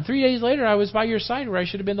I am. 3 days later, I was by your side where I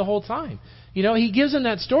should have been the whole time. He gives him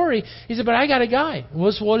that story. He said, but I got a guy.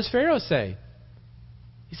 What does Pharaoh say?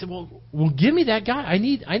 He said, well, give me that guy. I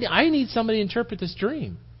need somebody to interpret this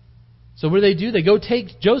dream. So what do? They go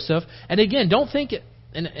take Joseph. And again, don't think it.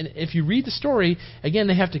 And if you read the story, again,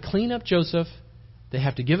 they have to clean up Joseph. They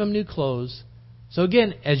have to give him new clothes. So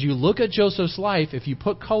again, as you look at Joseph's life, if you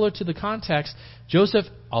put color to the context, Joseph,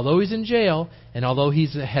 although he's in jail, and although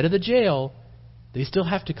he's the head of the jail, they still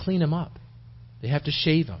have to clean him up. They have to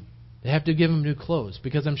shave him. They have to give him new clothes,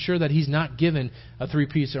 because I'm sure that he's not given a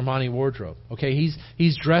 3-piece Armani wardrobe. Okay,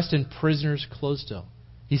 he's dressed in prisoner's clothes still.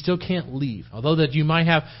 He still can't leave. Although that you might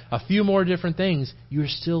have a few more different things, you're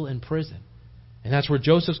still in prison. And that's where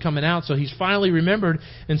Joseph's coming out. So he's finally remembered.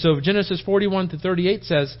 And so Genesis 41-38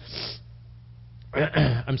 says,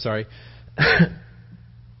 I'm sorry,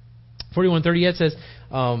 41:38 says,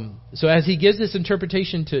 so as he gives this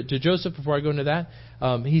interpretation to Joseph, before I go into that,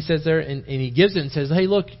 he says there, and he gives it and says, hey,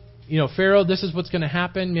 look, Pharaoh, this is what's going to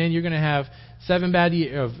happen. Man, you're going to have 7 bad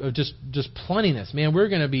years of just plentiness. Man, we're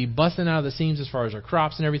going to be busting out of the seams as far as our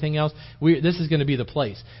crops and everything else. This is going to be the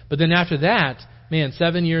place. But then after that, man,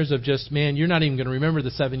 7 years of just, man, you're not even going to remember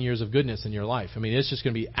the 7 years of goodness in your life. I mean, it's just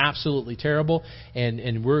going to be absolutely terrible,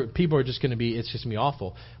 and people are just going to be, it's just going to be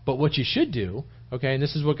awful. But what you should do, okay, and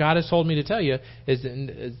this is what God has told me to tell you, is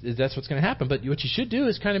that's what's going to happen. But what you should do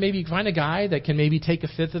is kind of maybe find a guy that can maybe take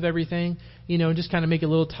 1/5 of everything, and just kind of make a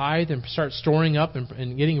little tithe and start storing up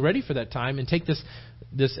and getting ready for that time, and take this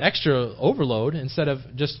extra overload instead of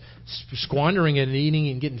just squandering it and eating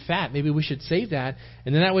and getting fat. Maybe we should save that,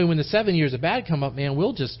 and then that way when the 7 years of bad come up, man,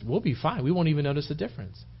 we'll be fine. We won't even notice the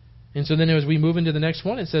difference. And so then as we move into the next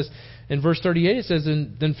one, it says, in verse 38, it says,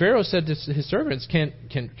 and then Pharaoh said to his servants,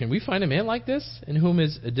 can we find a man like this, in whom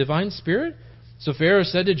is a divine spirit? So Pharaoh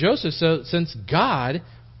said to Joseph, so since God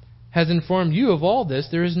has informed you of all this,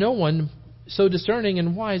 there is no one so discerning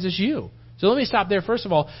and wise as you. So let me stop there. First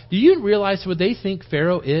of all, do you realize what they think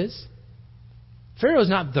Pharaoh is? Pharaoh is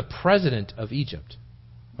not the president of Egypt.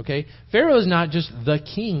 Okay? Pharaoh is not just the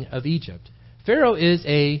king of Egypt. Pharaoh is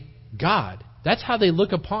a god. That's how they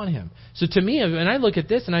look upon him. So to me, when I look at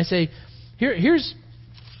this and I say, here's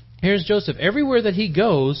Joseph. Everywhere that he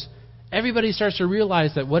goes, everybody starts to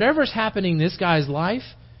realize that whatever's happening in this guy's life,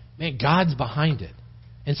 man, God's behind it.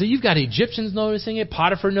 And so you've got Egyptians noticing it,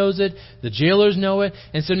 Potiphar knows it, the jailers know it,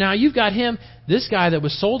 and so now you've got him, this guy that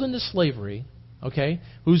was sold into slavery, okay,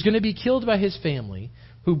 who's going to be killed by his family,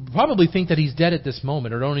 who probably think that he's dead at this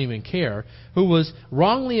moment or don't even care, who was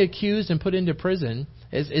wrongly accused and put into prison,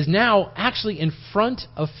 is now actually in front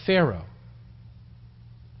of Pharaoh.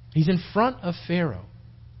 He's in front of Pharaoh.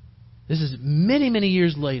 This is many, many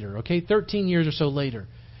years later, okay, 13 years or so later.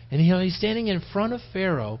 And he's standing in front of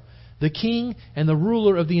Pharaoh, the king and the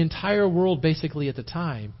ruler of the entire world basically at the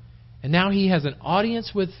time. And now he has an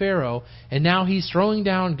audience with Pharaoh, and now he's throwing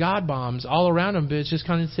down God bombs all around him. But it's just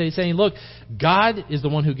kind of saying, look, God is the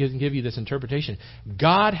one who can give you this interpretation.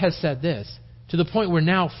 God has said this, to the point where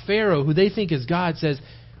now Pharaoh, who they think is God, says,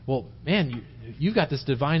 well, man, you've got this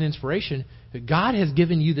divine inspiration. God has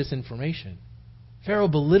given you this information. Pharaoh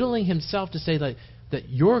belittling himself to say that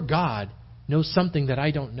your God knows something that I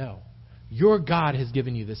don't know. Your God has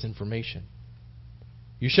given you this information.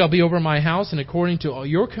 You shall be over my house, and according to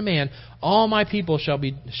your command, all my people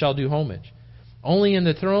shall do homage. Only in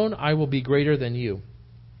the throne I will be greater than you.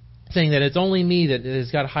 Saying that it's only me that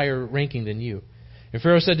has got a higher ranking than you. And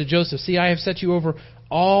Pharaoh said to Joseph, see, I have set you over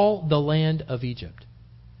all the land of Egypt.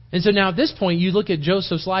 And so now at this point, you look at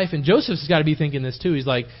Joseph's life, and Joseph's got to be thinking this too. He's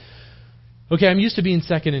like, okay, I'm used to being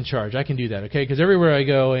second in charge. I can do that, okay? Because everywhere I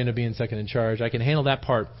go, I end up being second in charge. I can handle that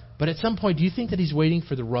part. But at some point, do you think that he's waiting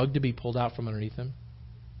for the rug to be pulled out from underneath him?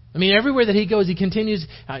 I mean, everywhere that he goes, he continues,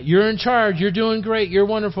 you're in charge, you're doing great, you're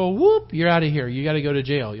wonderful, whoop, you're out of here, you got to go to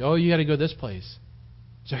jail. Oh, you got to go this place.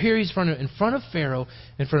 So here he's in front of Pharaoh,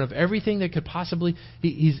 in front of everything that could possibly,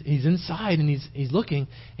 he's inside and he's looking,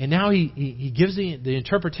 and now he gives the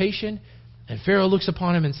interpretation, and Pharaoh looks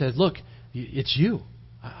upon him and says, look, it's you.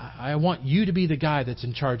 I want you to be the guy that's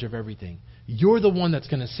in charge of everything. You're the one that's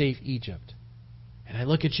going to save Egypt. And I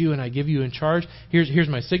look at you and I give you in charge. Here's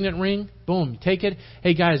my signet ring. Boom, take it.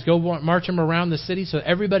 Hey guys, go march him around the city so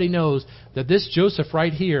everybody knows that this Joseph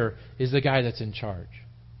right here is the guy that's in charge.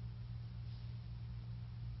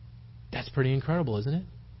 That's pretty incredible, isn't it?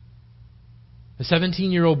 A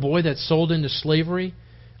 17-year-old boy that's sold into slavery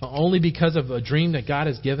only because of a dream that God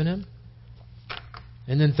has given him.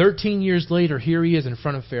 And then 13 years later, here he is in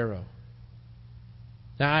front of Pharaoh.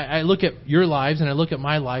 Now, I look at your lives and I look at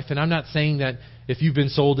my life, and I'm not saying that if you've been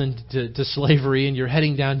sold into slavery and you're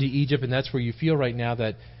heading down to Egypt and that's where you feel right now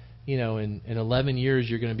that, in 11 years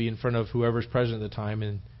you're going to be in front of whoever's president at the time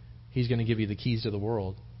and he's going to give you the keys to the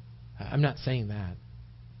world. I'm not saying that.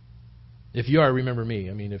 If you are, remember me.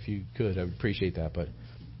 I mean, if you could, I would appreciate that. But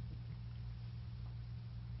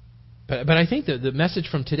I think that the message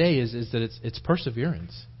from today is that it's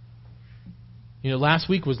perseverance. Last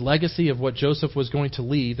week was legacy of what Joseph was going to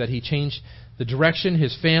leave, that he changed the direction.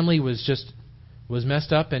 His family was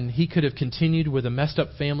messed up, and he could have continued with a messed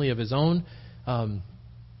up family of his own.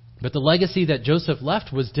 But the legacy that Joseph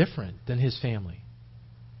left was different than his family.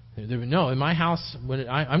 No, in my house,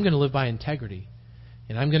 I'm going to live by integrity,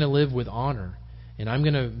 and I'm going to live with honor, and I'm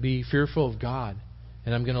going to be fearful of God,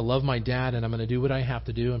 and I'm going to love my dad, and I'm going to do what I have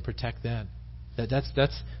to do and protect that.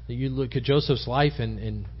 That's you look at Joseph's life,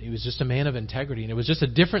 and he was just a man of integrity, and it was just a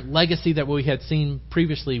different legacy that we had seen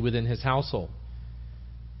previously within his household.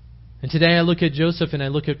 And today I look at Joseph, and I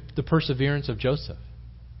look at the perseverance of Joseph.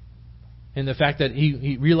 And the fact that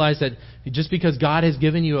he realized that just because God has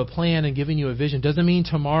given you a plan and given you a vision doesn't mean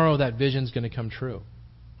tomorrow that vision's going to come true.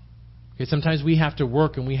 Okay, sometimes we have to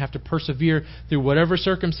work and we have to persevere through whatever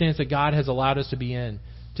circumstance that God has allowed us to be in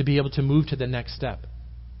to be able to move to the next step.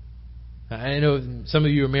 I know some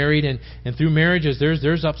of you are married, and through marriages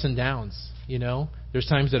there's ups and downs. There's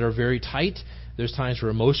times that are very tight. There's times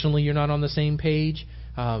where emotionally you're not on the same page.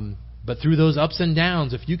 But through those ups and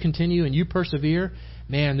downs, if you continue and you persevere,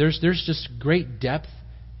 man, there's just great depth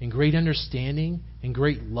and great understanding and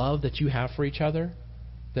great love that you have for each other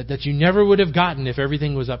that you never would have gotten if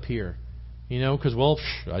everything was up here. Because,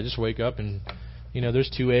 I just wake up and, there's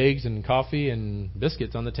 2 eggs and coffee and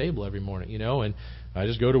biscuits on the table every morning, and I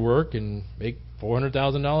just go to work and make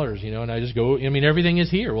 $400,000, and I just go, everything is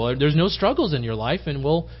here. Well, there's no struggles in your life, and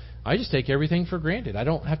I just take everything for granted. I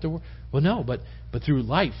don't have to work. Well, no, but through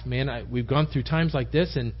life, man, we've gone through times like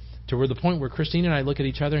this, and to where the point where Christine and I look at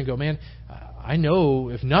each other and go, man, I know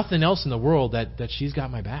if nothing else in the world that she's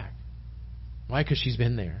got my back. Why? Because she's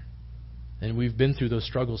been there, and we've been through those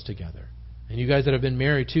struggles together. And you guys that have been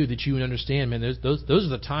married too, that you understand, man, those are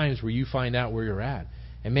the times where you find out where you're at.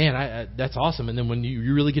 And man, that's awesome. And then when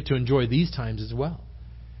you really get to enjoy these times as well.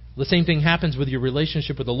 The same thing happens with your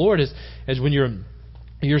relationship with the Lord as when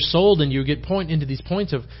you're sold and you get into these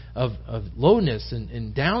points of lowness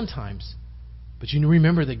and down times. But you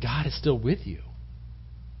remember that God is still with you.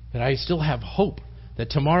 That I still have hope. That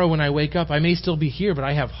tomorrow when I wake up, I may still be here, but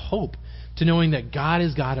I have hope to knowing that God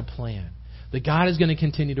has got a plan. That God is going to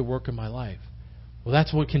continue to work in my life. Well,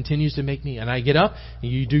 that's what continues to make me. And I get up,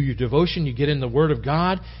 and you do your devotion, you get in the Word of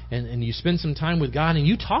God, and you spend some time with God, and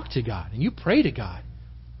you talk to God, and you pray to God.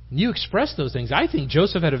 And you express those things. I think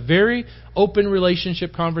Joseph had a very open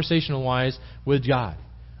relationship, conversational-wise, with God.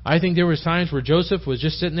 I think there was times where Joseph was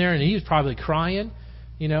just sitting there, and he was probably crying,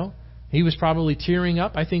 He was probably tearing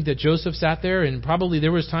up. I think that Joseph sat there, and probably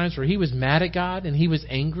there was times where he was mad at God, and he was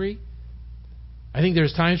angry. I think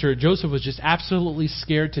there's times where Joseph was just absolutely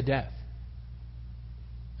scared to death.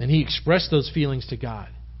 And he expressed those feelings to God.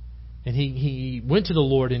 And he went to the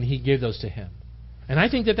Lord and he gave those to him. And I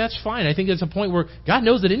think that that's fine. I think it's a point where God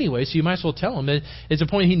knows it anyway, so you might as well tell him. It's a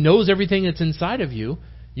point he knows everything that's inside of you.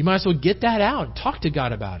 You might as well get that out. Talk to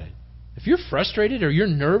God about it. If you're frustrated or you're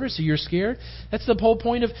nervous or you're scared, that's the whole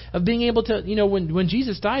point of being able to, when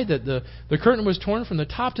Jesus died, that the curtain was torn from the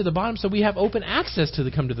top to the bottom, so we have open access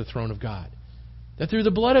to come to the throne of God. That through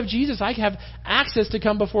the blood of Jesus, I have access to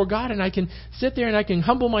come before God, and I can sit there and I can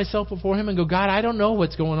humble myself before Him and go, God, I don't know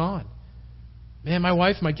what's going on. Man, my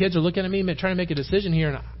wife, my kids are looking at me trying to make a decision here,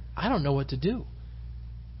 and I don't know what to do.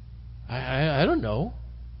 I don't know.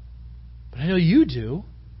 But I know you do.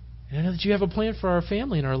 And I know that you have a plan for our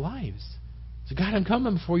family and our lives. So, God, I'm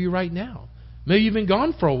coming before you right now. Maybe you've been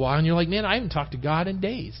gone for a while, and you're like, man, I haven't talked to God in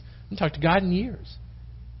days. I haven't talked to God in years.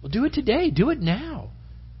 Well, do it today. Do it now.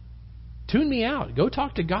 Tune me out. Go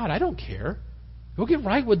talk to God. I don't care. Go get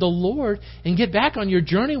right with the Lord and get back on your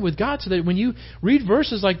journey with God so that when you read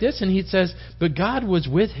verses like this and He says, but God was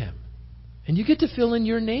with him. And you get to fill in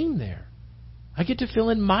your name there. I get to fill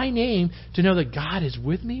in my name to know that God is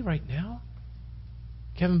with me right now.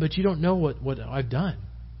 Kevin, but you don't know what I've done.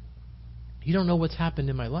 You don't know what's happened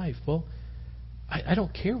in my life. Well, I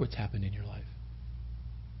don't care what's happened in your life.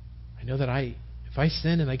 I know that if I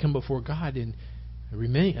sin and I come before God and I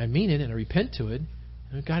mean it and I repent to it,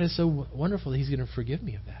 and God is so wonderful that He's going to forgive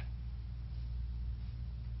me of that.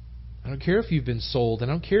 I don't care if you've been sold. I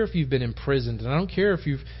don't care if you've been imprisoned. And I don't care if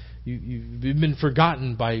you've been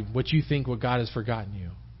forgotten by what you think what God has forgotten you.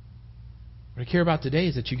 What I care about today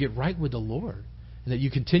is that you get right with the Lord and that you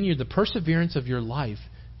continue the perseverance of your life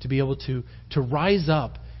to be able to rise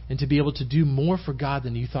up and to be able to do more for God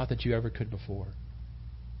than you thought that you ever could before.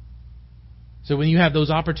 So when you have those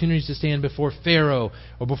opportunities to stand before Pharaoh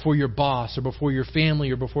or before your boss or before your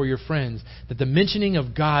family or before your friends, that the mentioning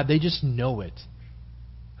of God, they just know it.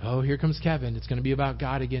 Oh, here comes Kevin. It's going to be about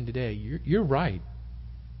God again today. You're right.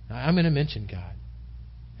 I'm going to mention God.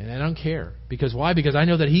 And I don't care. Because why? Because I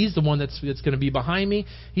know that He's the one that's going to be behind me.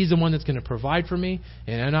 He's the one that's going to provide for me.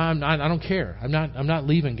 And I don't care. I'm not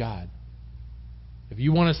leaving God. If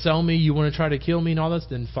you want to sell me, you want to try to kill me and all this,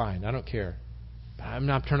 then fine. I don't care. But I'm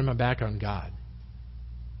not turning my back on God.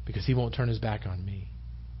 Because He won't turn His back on me.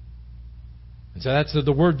 And so that's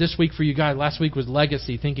the word this week for you guys. Last week was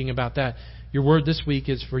legacy, thinking about that. Your word this week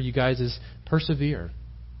is for you guys is persevere.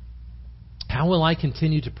 How will I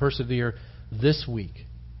continue to persevere this week?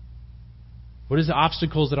 What is the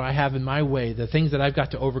obstacles that I have in my way, the things that I've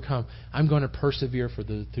got to overcome? I'm going to persevere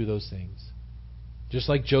through those things. Just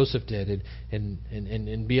like Joseph did,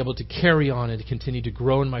 and be able to carry on and to continue to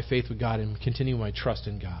grow in my faith with God and continue my trust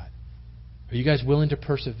in God. Are you guys willing to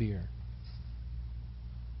persevere?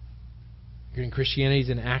 Christianity is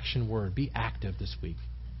an action word. Be active this week.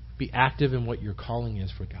 Be active in what your calling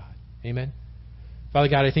is for God. Amen? Father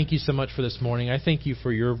God, I thank You so much for this morning. I thank You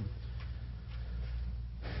for Your...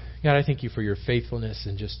 God, I thank You for Your faithfulness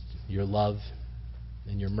and just Your love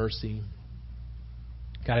and Your mercy.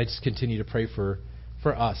 God, I just continue to pray for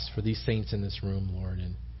us, for these saints in this room, Lord.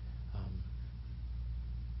 And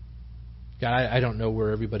God, I don't know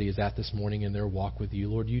where everybody is at this morning in their walk with You.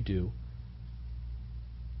 Lord, You do.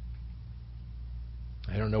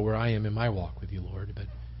 I don't know where I am in my walk with You, Lord, but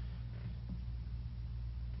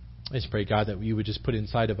I just pray, God, that You would just put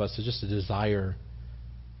inside of us just a desire,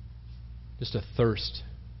 just a thirst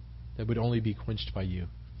that would only be quenched by You.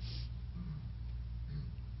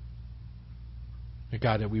 And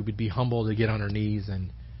God, that we would be humble to get on our knees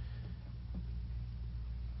and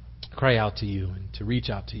cry out to You and to reach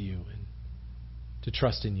out to You and to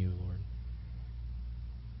trust in You, Lord.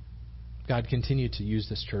 God, continue to use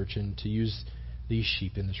this church and to use these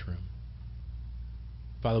sheep in this room.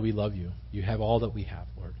 Father, we love You. You have all that we have,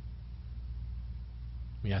 Lord.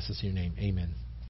 We ask this in Your name. Amen.